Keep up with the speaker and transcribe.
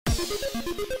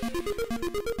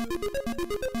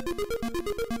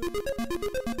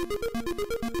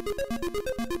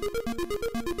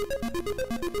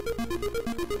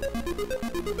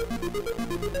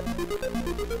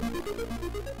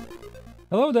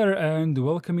Hello there and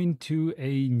welcome into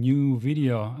a new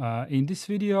video. In this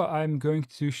video, I'm going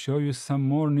to show you some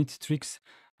more neat tricks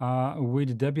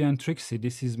with Debian Trixie.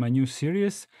 This is my new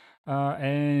series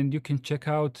and you can check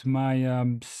out my,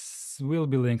 will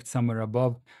be linked somewhere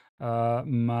above,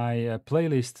 my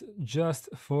playlist just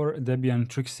for Debian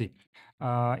Trixie.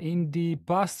 In the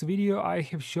past video, I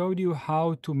have showed you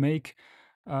how to make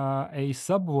a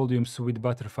subvolumes with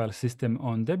Butterfile system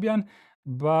on Debian,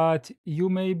 but you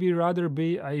maybe rather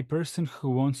be a person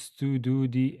who wants to do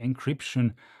the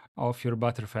encryption of your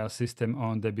Butterfile system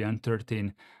on Debian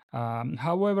 13.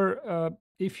 However,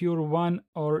 if you're one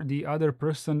or the other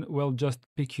person, well, just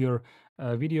pick your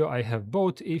video. I have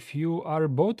both. If you are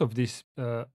both of these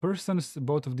persons,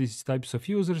 both of these types of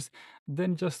users,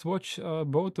 then just watch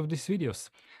both of these videos.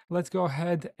 Let's go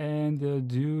ahead and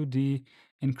do the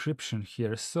encryption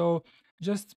here. So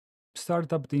just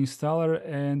start up the installer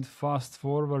and fast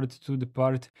forward to the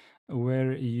part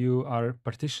where you are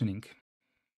partitioning.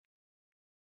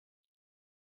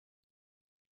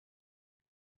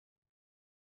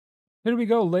 Here we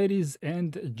go, ladies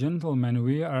and gentlemen.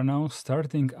 We are now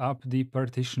starting up the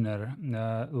partitioner.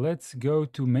 Let's go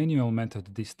to manual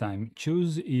method this time.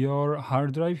 Choose your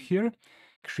hard drive here.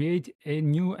 Create a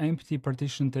new empty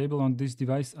partition table on this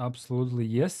device. Absolutely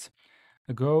yes.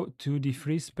 Go to the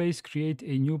free space, create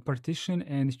a new partition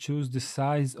and choose the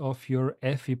size of your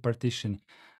FE partition.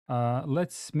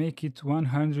 Let's make it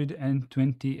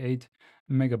 128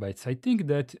 megabytes. I think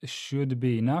that should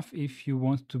be enough. If you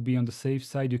want to be on the safe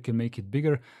side, you can make it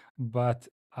bigger, but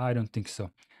I don't think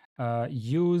so.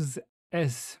 Use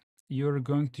S. You're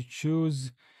going to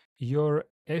choose your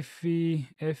FE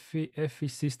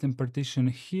system partition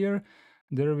here.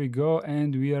 There we go,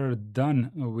 and we are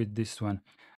done with this one.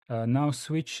 Now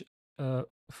switch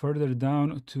further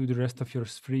down to the rest of your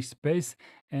free space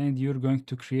and you're going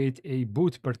to create a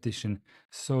boot partition.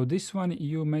 So this one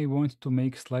you may want to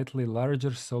make slightly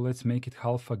larger, so let's make it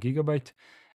half a gigabyte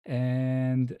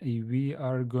and we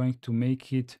are going to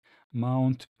make it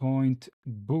mount point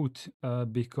boot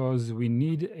because we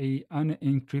need a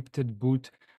unencrypted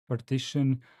boot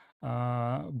partition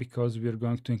because we are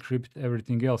going to encrypt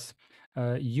everything else.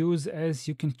 Use as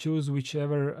you can choose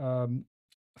whichever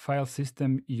file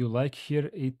system you like here.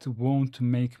 It won't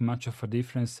make much of a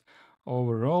difference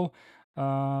overall.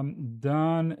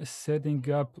 Done setting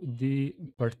up the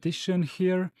partition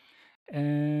here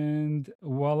and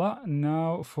voila.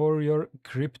 Now for your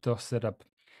crypto setup,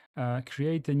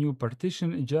 create a new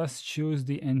partition. Just choose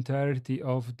the entirety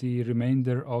of the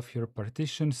remainder of your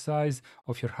partition size,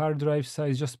 of your hard drive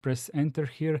size. Just press enter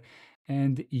here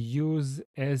and use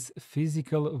as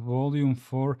physical volume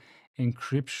for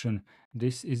encryption.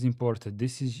 This is important.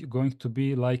 This is going to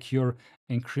be like your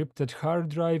encrypted hard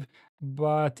drive,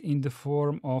 but in the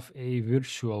form of a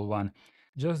virtual one.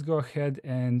 Just go ahead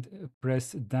and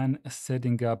press done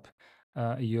setting up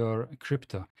your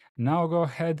crypto. Now go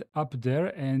ahead up there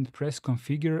and press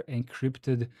configure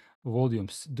encrypted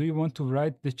volumes. Do you want to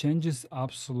write the changes?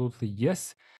 Absolutely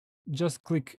yes. Just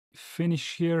click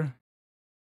finish here.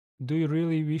 Do you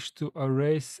really wish to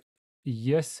erase?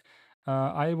 Yes.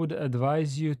 I would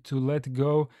advise you to let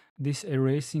go this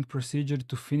erasing procedure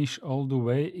to finish all the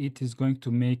way. It is going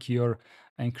to make your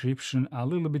encryption a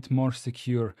little bit more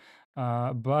secure.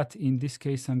 But in this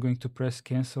case, I'm going to press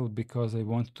cancel because I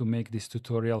want to make this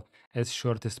tutorial as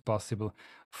short as possible.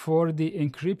 For the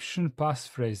encryption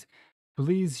passphrase,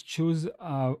 please choose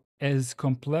as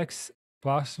complex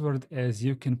password as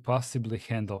you can possibly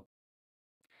handle,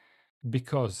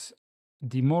 because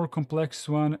the more complex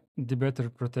one, the better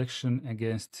protection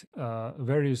against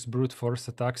various brute force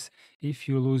attacks if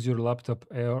you lose your laptop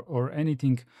or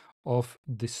anything of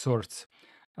the sorts.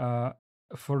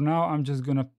 For now, I'm just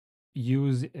gonna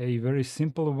use a very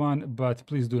simple one, but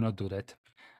please do not do that.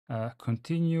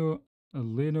 Continue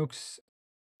Linux,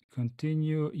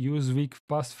 continue, use weak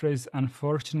passphrase.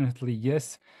 Unfortunately,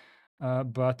 yes,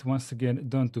 but once again,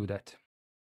 don't do that.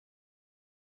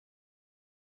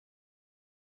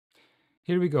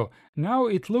 Here we go. Now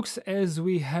it looks as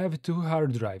we have two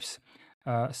hard drives.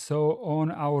 So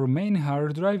on our main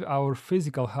hard drive, our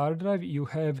physical hard drive, you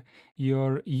have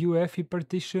your UEFI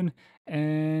partition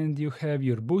and you have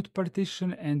your boot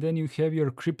partition and then you have your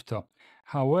crypto.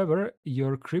 However,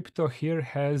 your crypto here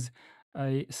has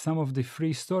some of the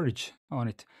free storage on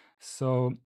it.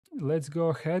 So let's go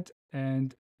ahead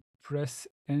and press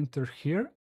enter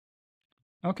here.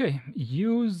 Okay,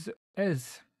 use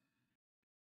as.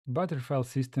 Butterfile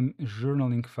system,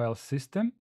 journaling file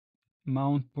system.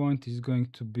 Mount point is going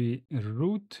to be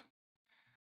root.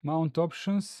 Mount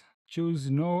options, choose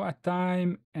no at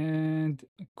time and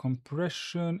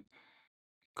compression,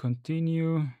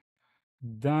 continue,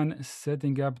 done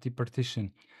setting up the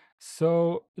partition.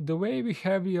 So the way we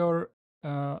have your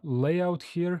layout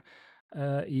here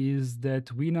is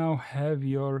that we now have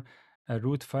your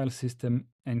root file system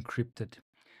encrypted.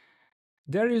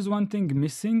 There is one thing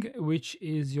missing, which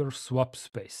is your swap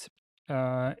space.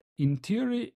 In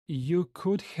theory, you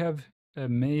could have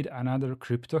made another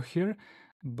crypto here,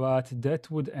 but that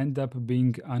would end up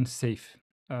being unsafe.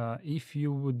 If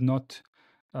you would not,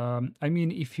 I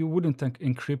mean, if you wouldn't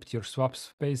encrypt your swap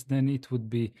space, then it would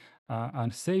be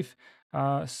unsafe.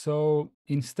 So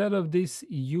instead of this,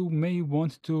 you may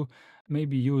want to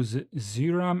maybe use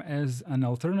ZRAM as an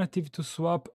alternative to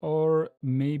swap, or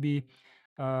maybe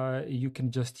you can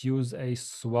just use a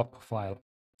swap file.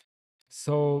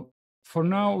 So for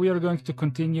now, we are going to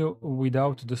continue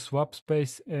without the swap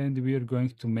space, and we are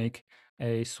going to make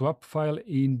a swap file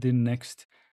in the next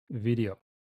video.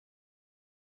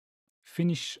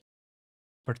 Finish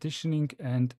partitioning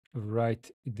and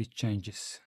write the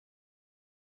changes.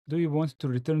 Do you want to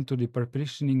return to the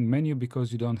partitioning menu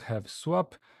because you don't have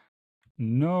swap?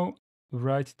 No.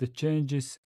 Write the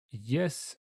changes.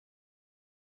 Yes.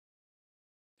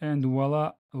 And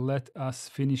voila, let us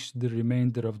finish the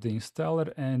remainder of the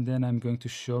installer, and then I'm going to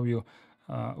show you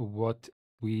what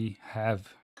we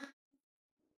have.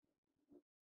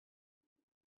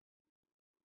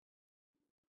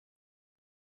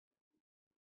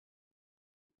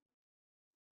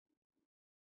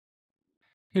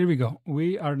 Here we go.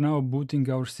 We are now booting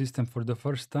our system for the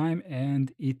first time,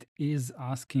 and it is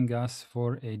asking us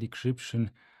for a decryption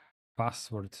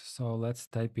password. So let's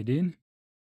type it in.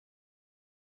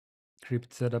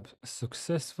 Crypt setup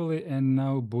successfully, and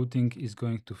now booting is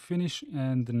going to finish,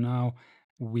 and now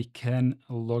we can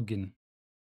log in.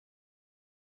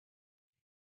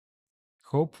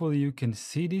 Hopefully you can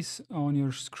see this on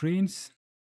your screens.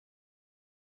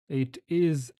 It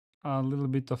is a little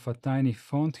bit of a tiny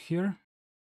font here.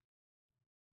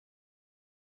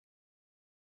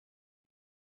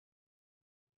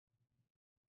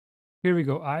 Here we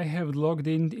go. I have logged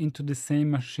in into the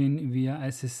same machine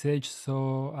via SSH,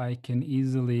 so I can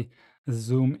easily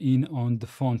zoom in on the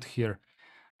font here.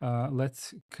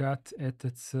 Let's cut at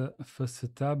its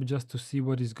first tab just to see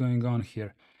what is going on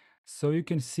here. So you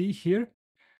can see here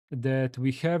that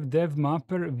we have dev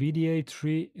mapper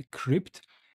VDA3 crypt.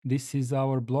 This is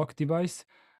our block device,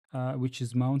 which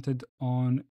is mounted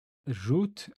on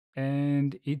root,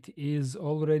 and it is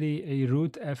already a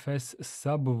root FS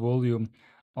sub-volume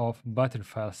of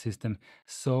Butterfile system.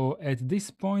 So at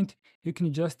this point, you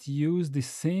can just use the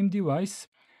same device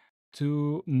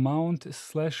to mount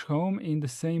 /home in the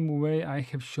same way I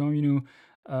have shown you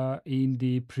in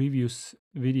the previous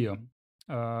video,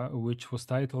 which was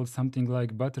titled something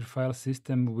like Butterfile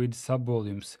system with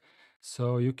subvolumes.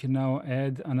 So you can now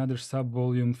add another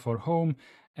subvolume for home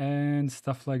and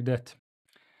stuff like that.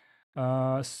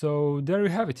 So there you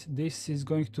have it. This is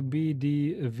going to be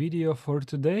the video for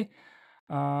today.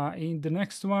 In the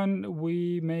next one,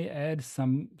 we may add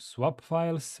some swap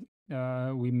files.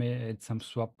 We may add some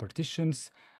swap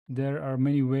partitions. There are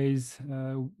many ways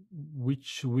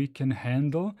which we can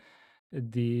handle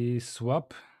the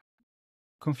swap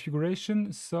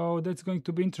configuration. So that's going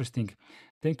to be interesting.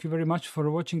 Thank you very much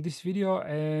for watching this video,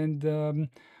 and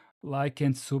like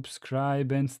and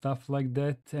subscribe and stuff like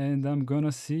that. And I'm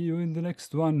gonna see you in the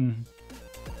next one.